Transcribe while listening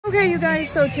Okay, you guys,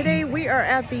 so today we are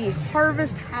at the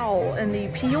Harvest Howl in the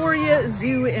Peoria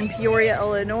Zoo in Peoria,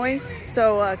 Illinois.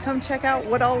 So come check out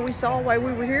what all we saw while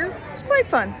we were here. It's quite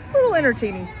fun, a little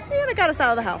entertaining, and it got us out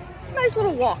of the house. Nice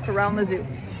little walk around the zoo.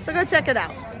 So go check it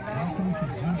out.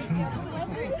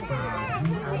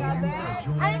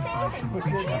 Some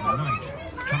creatures of the night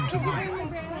come to life,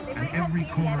 and every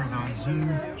corner of our zoo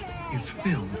is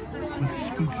filled with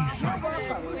spooky sights.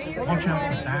 Watch out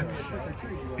for bats,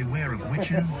 beware of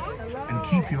witches, and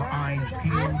keep your eyes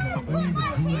peeled for all the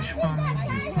ghoulish fun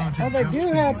we've planted. Oh, they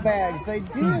do have bags, they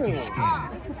do. Don't be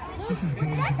scared. This is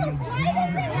going to be a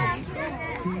wild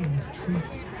adventure, filled with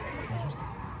treats and just...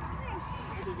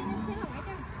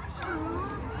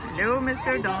 Hello,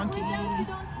 Mr. Donkey.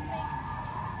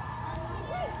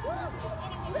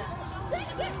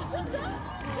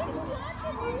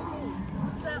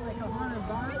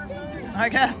 I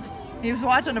guess. He was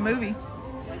watching a movie.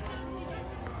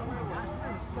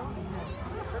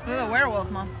 With a werewolf,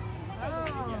 Mom.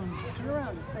 Turn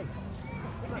around and stay.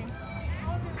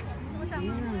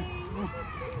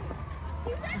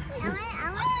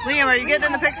 Liam, are you getting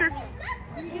in the picture?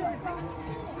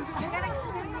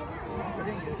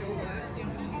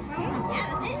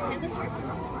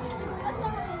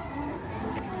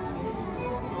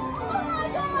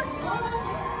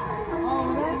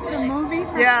 Oh, that's the movie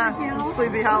for Yeah, the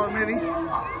Sleepy Hollow movie.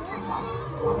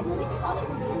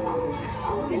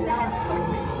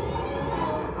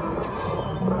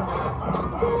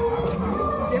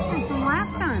 It's different from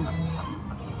last time.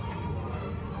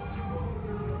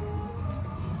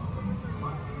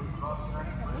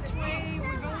 Which way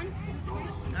we're going?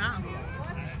 Ah.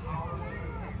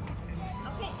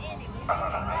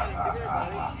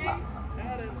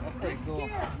 That's pretty cool.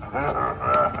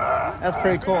 That's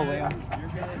pretty cool, Liam.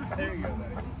 There you go.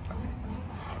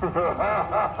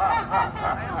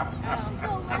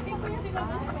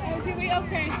 Did we?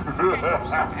 Okay.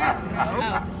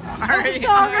 Sorry.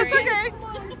 Oh, that's okay.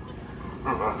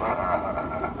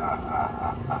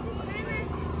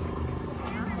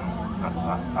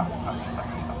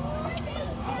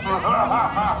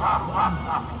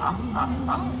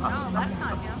 Oh, that's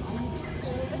not him.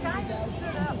 The guy just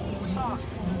stood up and talked.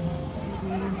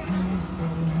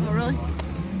 Oh, really?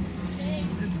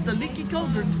 It's the leaky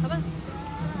cauldron. Hello.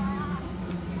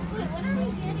 Wait, what are we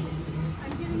getting?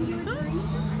 I'm giving you a drink.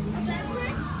 A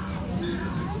beverage?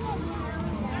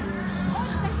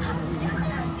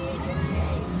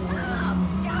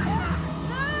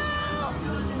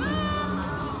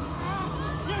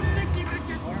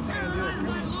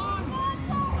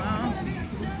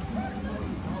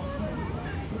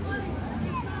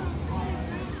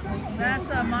 That's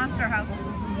a monster house.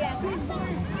 Yeah.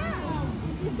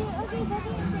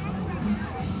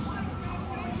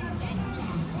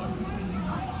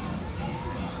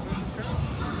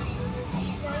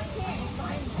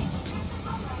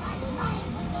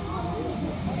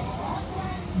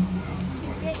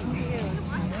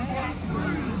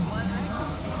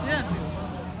 Yeah.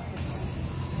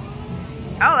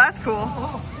 Oh, that's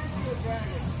cool.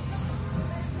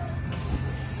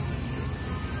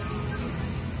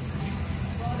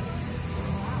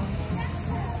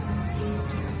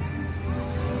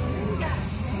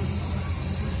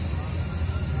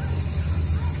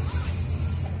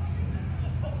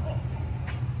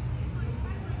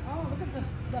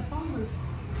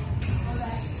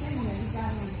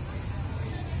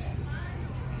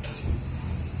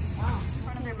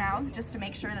 Mouths just to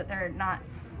make sure that they're not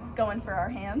going for our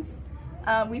hands.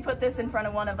 We put this in front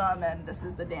of one of them, and this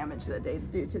is the damage that they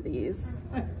do to these.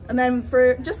 And then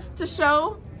for just to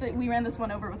show that we ran this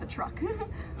one over with a truck.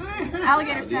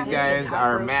 Alligator snap. These guys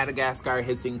are Madagascar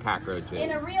hissing cockroaches. In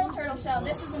a real turtle shell.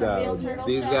 This isn't a real turtle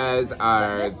these shell. guys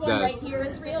are This one right here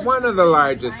is real. one of the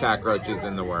largest cockroaches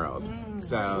in the world.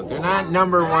 So they're not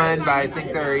number one, but I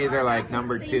think they're either like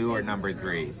number 2 or number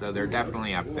 3. So they're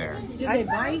definitely up there. Do they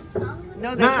bite?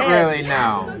 No, they Not hiss. really,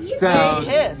 no. So They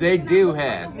hiss. they do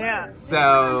hiss. Yeah.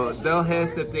 So they'll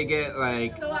hiss if they get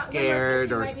like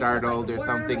scared or startled or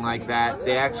something like that.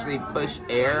 They actually push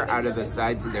air out of the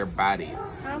sides of their bodies.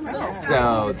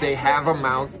 So they have a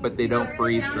mouth, but they don't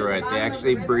breathe through it. They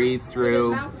actually breathe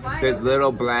through, there's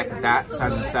little black dots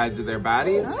on the sides of their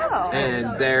bodies,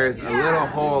 and there's a little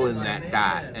hole in that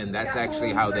dot, and that's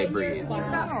actually how they breathe. Oh,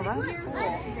 that's cool.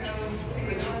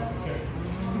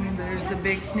 There's the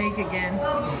big snake again.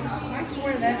 I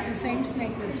swear that's the same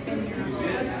snake that's been here.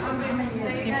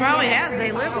 He probably has.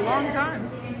 They live a long time.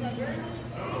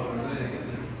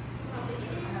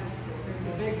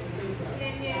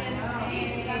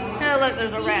 Oh, look,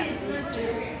 there's a rat.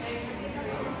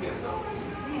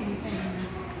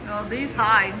 Oh, these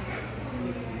hide.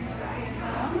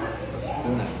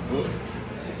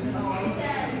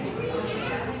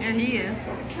 Yeah, he is.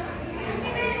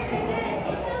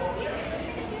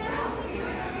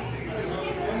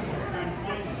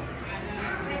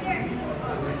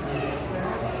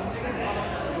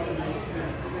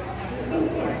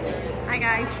 Hi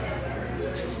guys.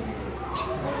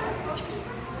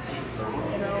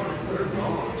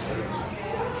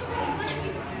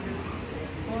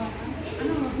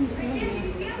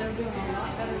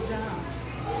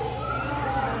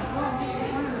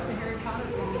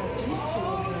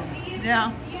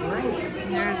 Yeah.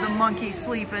 There's the monkey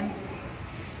sleeping.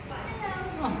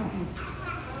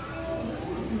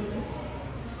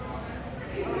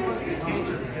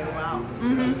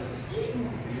 Mm-hmm.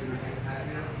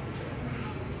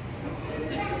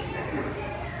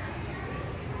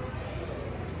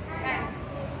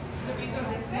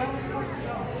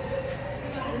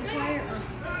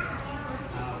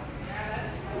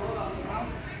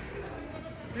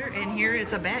 They're in here.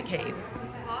 It's a bat cave.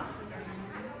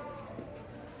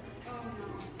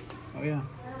 Oh yeah.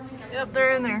 Yep,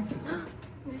 they're in there.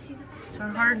 They're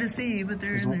hard to see, but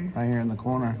they're in there. Right here in the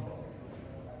corner.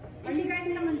 Are you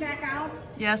guys coming back out?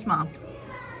 Yes, Mom.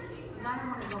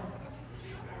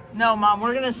 No, Mom,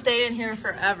 we're gonna stay in here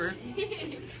forever.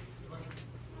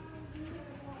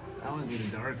 That one's even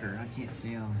darker. I can't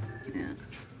see them. Yeah.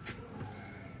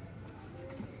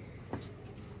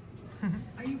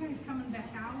 Are you guys coming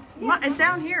back out? Mom, it's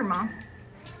down here, Mom.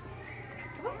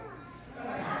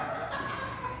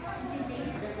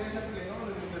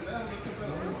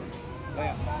 Oh,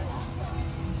 yeah.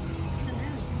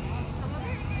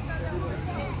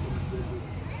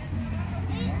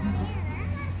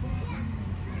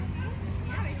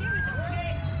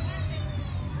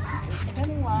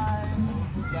 Pennywise.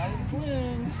 These guys are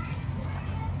twins.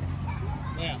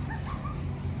 Yeah.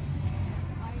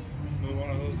 One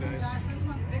of those guys.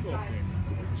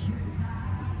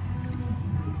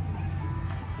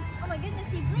 Oh my goodness,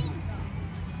 he blinks.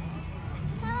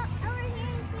 Over here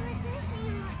and see what this thing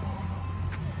is.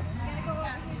 Gotta go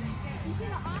over here. You see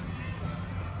the ox?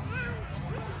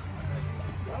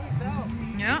 He's out.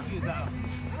 Yeah. He's out.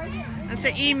 That's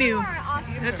an emu.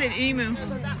 That's an emu.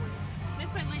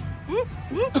 This way, Lane. Whoop,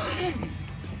 whoop.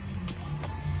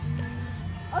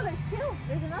 Oh, there's two.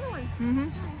 There's another one. Mm-hmm.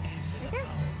 Right there.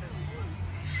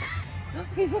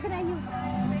 He's looking at you.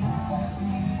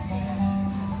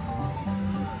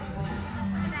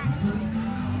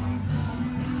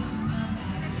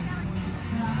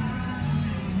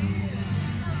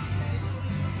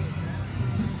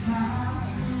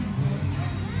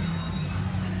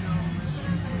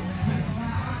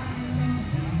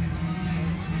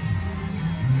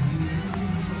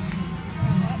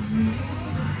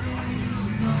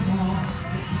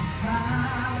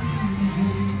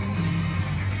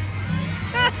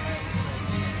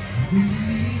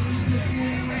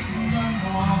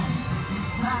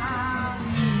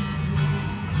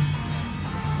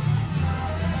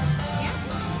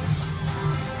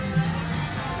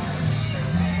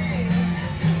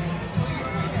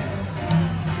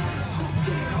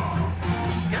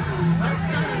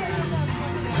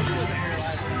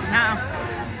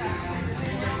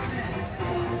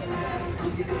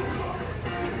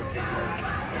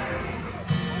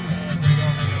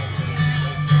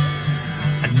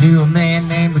 Knew a man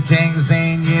named Django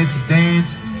Zane, yes, he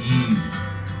danced for you.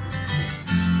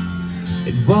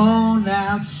 In worn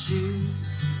out shoes,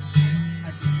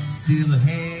 silver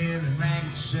hair and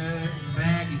ragged shirt and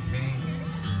baggy pants.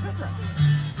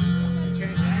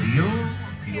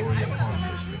 Peoria Park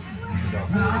District. This is our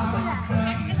board of trustees.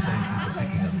 Thank you for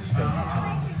picking up the stone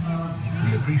time.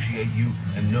 We appreciate you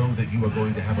and know that you are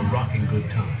going to have a rocking good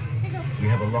time. We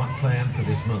have a lot planned for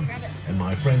this month, and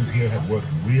my friends here have worked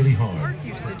really hard. Mark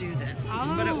used to do this,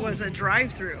 but it was a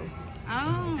drive-through.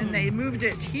 Oh. And they moved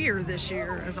it here this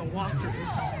year as a walkthrough.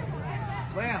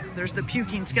 Wow, there's the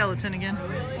puking skeleton again.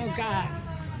 Oh, God.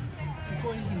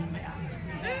 Poison mouth.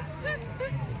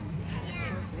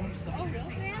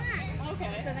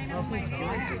 Okay. So they know my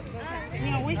name.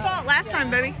 Yeah, we saw it last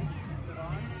time, baby.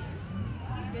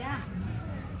 Yeah.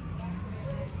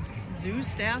 Zoo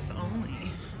staff only.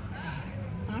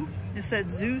 Huh? It said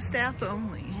zoo staff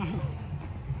only.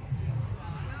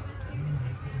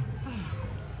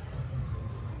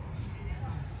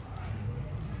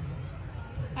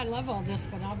 I love all this,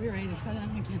 but I'll be ready to sit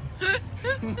down again.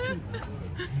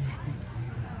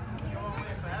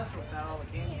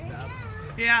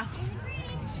 Yeah.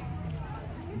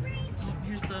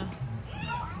 Here's the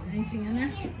Anything in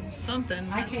there? something.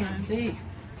 I can't see.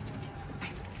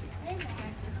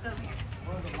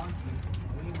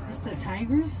 Is the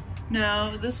tigers?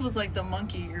 No, this was like the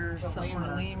monkey or something,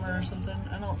 or lemur or something.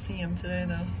 I don't see him today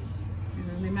though. You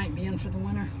know, they might be in for the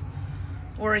winter.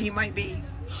 Or he might be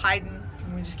hiding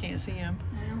and we just can't see him.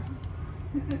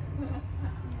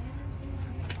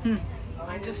 Yeah.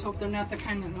 I just hope they're not the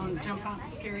kind that want to jump out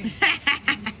and scare you.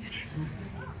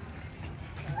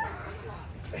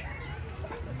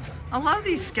 I love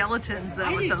these skeletons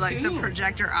though with the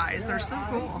projector eyes. They're so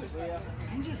cool.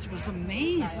 I just was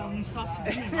amazed when we saw so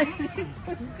many last time.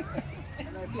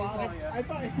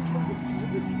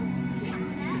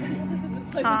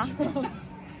 Huh?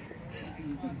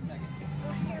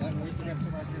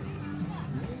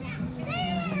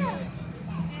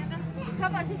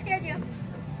 Come on, she scared you.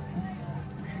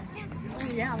 Oh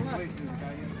yeah, look.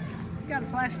 Got a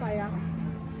flashlight out.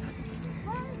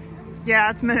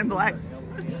 Yeah, it's Men in Black.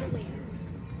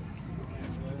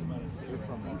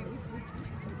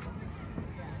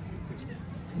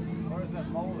 Or is that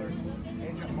Mulder?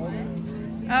 Agent Mulder?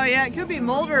 Oh yeah, it could be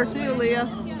Mulder too, Leah.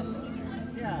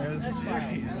 There's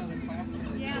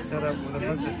set up with a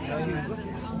bunch of cellular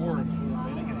boards.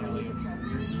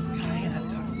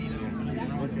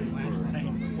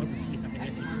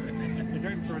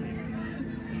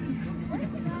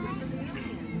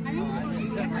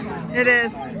 It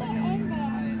is.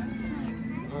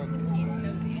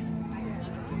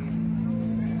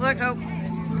 Look, Hope.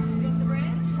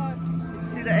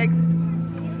 See the eggs?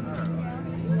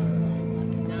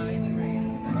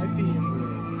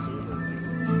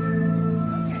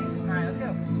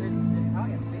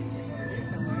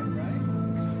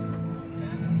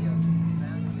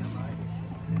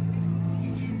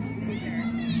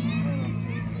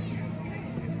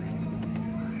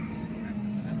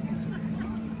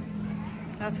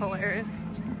 That's hilarious.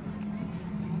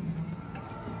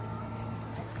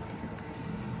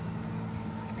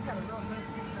 I got a real good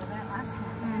picture of that last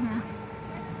time.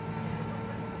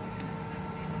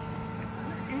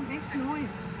 And it makes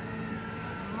noise.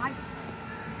 Lights.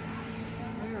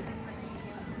 Weird.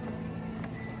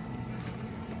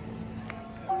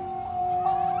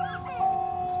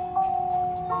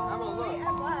 Have a look.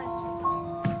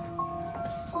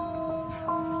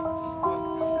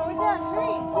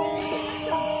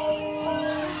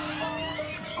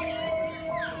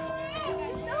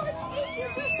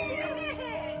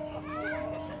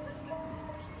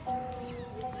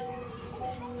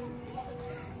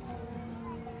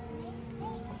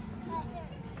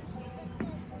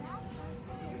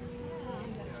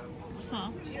 Huh?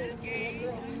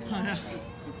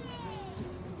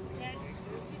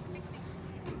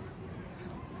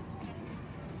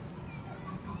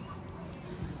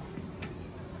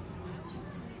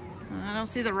 I don't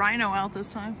see the rhino out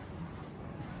this time.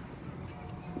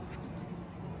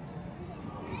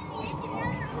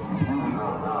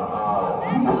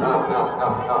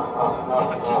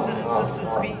 Oh, just a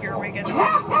speaker making. Come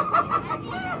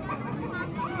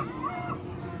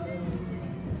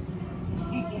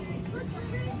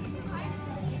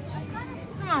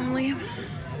on, Liam.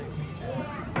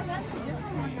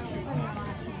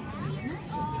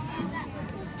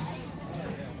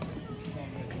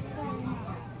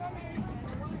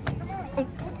 Oh,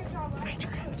 I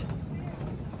tripped.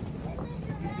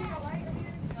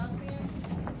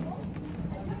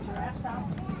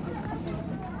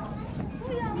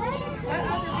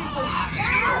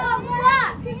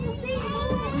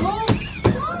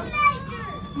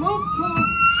 Move.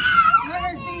 Let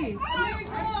her see.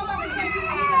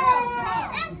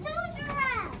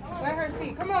 Let her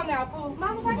see. Come on now, Pooh.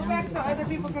 Mama, go back so other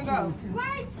people can go.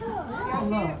 Right. Y'all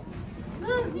see it?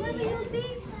 Look, Lily, you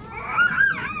see?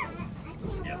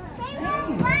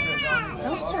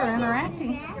 Those two are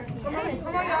interacting.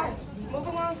 Come on, y'all. Move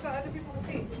along so other people can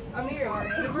see. I'm here.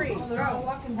 Debris. They're all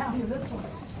walking down to this one.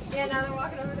 Yeah, now they're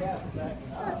walking over there.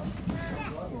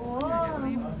 Whoa.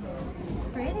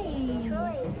 Pretty.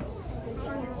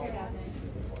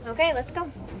 Okay, let's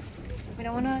go. We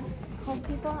don't want to hold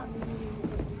people up.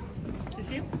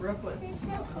 Is you? It's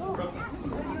so cool.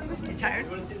 You tired?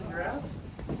 You want to see the giraffe?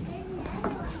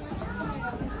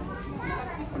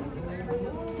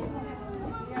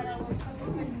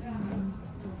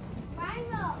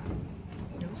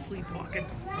 No sleepwalking.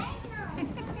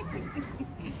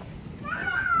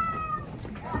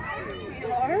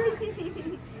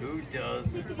 Who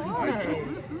doesn't?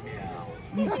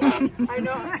 I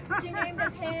know. She named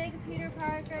the pig Peter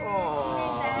Parker.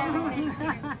 Aww. She named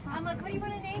everything. I'm like, what do you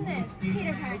want to name this?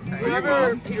 Peter Parker.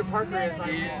 Whoever Peter Parker is, I'm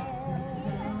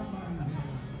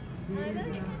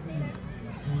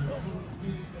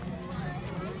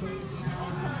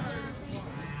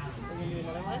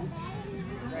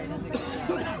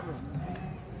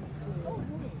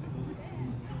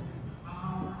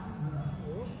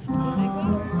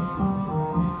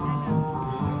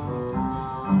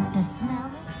The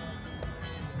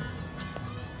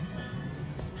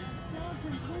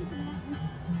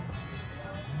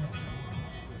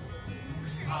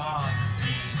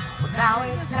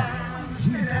Valley.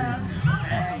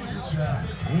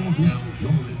 All this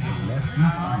jumping is left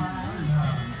behind.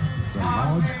 The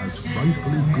lodge has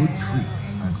frightfully good treats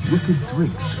and wicked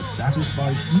drinks to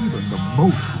satisfy even the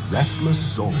most restless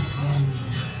souls.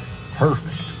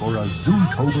 Perfect for a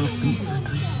Zootober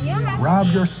feast. Grab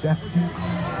your set